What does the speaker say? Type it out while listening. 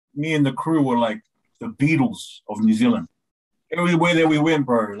me and the crew were like the Beatles of New Zealand. Everywhere that we went,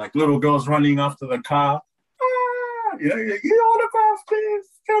 bro, like little girls running after the car. You autograph, please.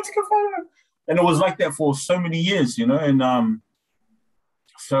 Can't take a photo. And it was like that for so many years, And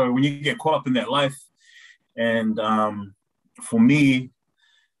so when you get caught up in that life, and for me,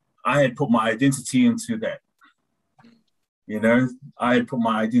 I had put my identity into that. I had put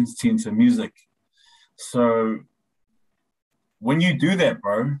my identity into music. So when you do that,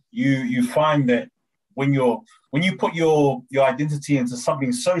 bro, you find that when you put your identity into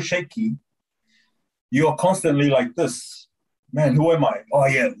something so shaky, you're constantly like this. Man, who am I? Oh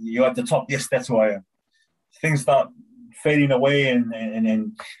yeah, you're at the top. Yes, that's who I am. Things start fading away and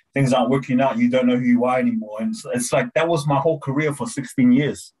things aren't working out. You don't know who you are anymore. And it's like that was my whole career for 16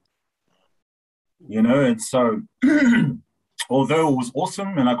 years. And so although it was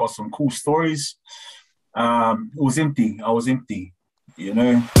awesome and I got some cool stories, it was empty. I was empty,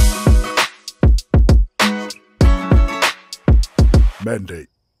 Mandate.